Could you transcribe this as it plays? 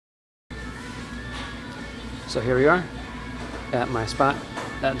So here we are at my spot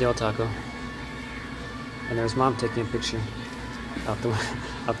at Del Taco, and there's Mom taking a picture out the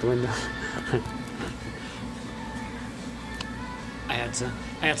window. I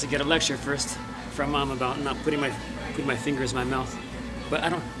had to get a lecture first from Mom about not putting my fingers in my mouth, but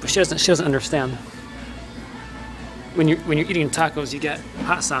she doesn't understand. When you're eating tacos, you get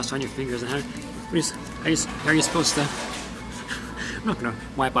hot sauce on your fingers, and how are you supposed to? I'm not gonna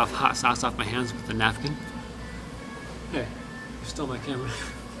wipe off hot sauce off my hands with a napkin. Hey, you stole my camera.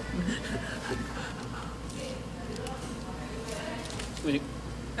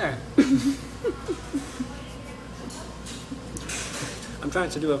 There. I'm trying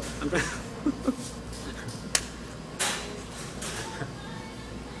to do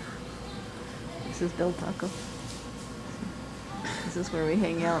This is Del Taco. This is where we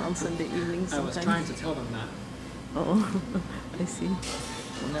hang out on Sunday evenings sometimes. I was trying to tell them that. Oh, I see.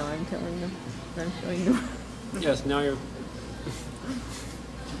 Well, now I'm telling them. I'm showing them. Yes, now you're...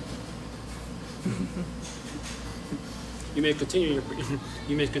 You may continue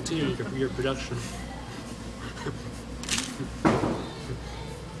your production.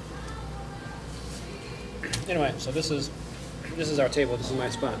 Anyway, so this is our table. This is my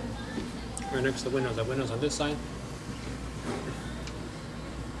spot. Right next to the windows. The windows on this side.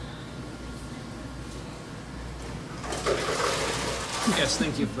 Yes,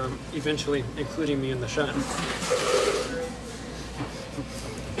 thank you for eventually including me in the shot.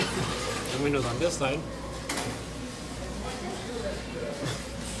 The windows on this side.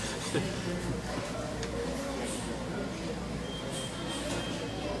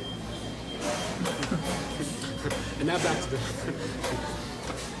 And now back to the...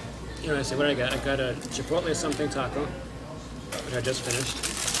 I say what I got. I got a Chipotle something taco, which I just finished.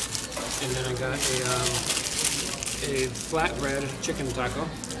 And then I got a flatbread chicken taco,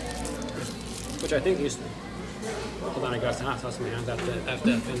 which I think used to... Hold on, I got some hot sauce in my hands after I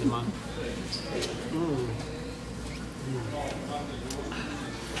offend them on.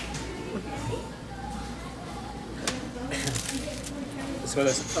 So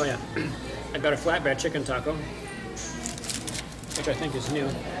this, oh yeah, I got a flatbread chicken taco, which I think is new.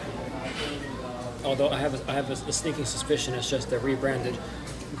 Although I have a sneaking suspicion it's just a rebranded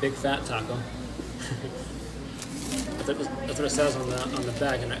Big Fat Taco. That's what it says on the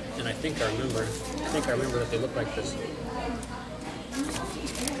bag, and I think I remember that they look like this.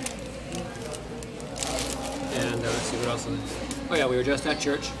 And let's see what else. Oh yeah, we were just at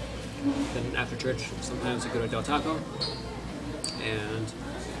church. Then after church, sometimes we go to Del Taco, and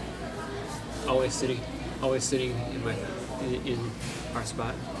always sitting in our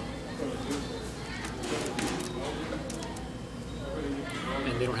spot.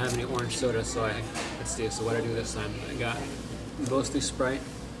 And they don't have any orange soda, so let's see. So what I do this time, I got mostly Sprite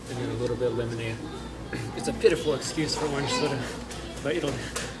and then a little bit of lemonade. It's a pitiful excuse for orange soda, but it'll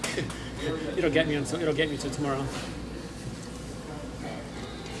get me until tomorrow.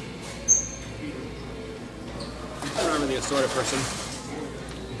 I'm not really a soda person,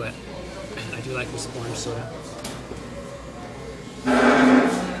 but I do like me some orange soda.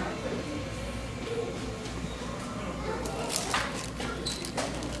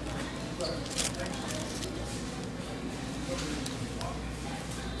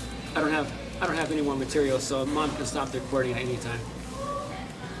 I don't have any more material, so Mom can stop the recording at any time.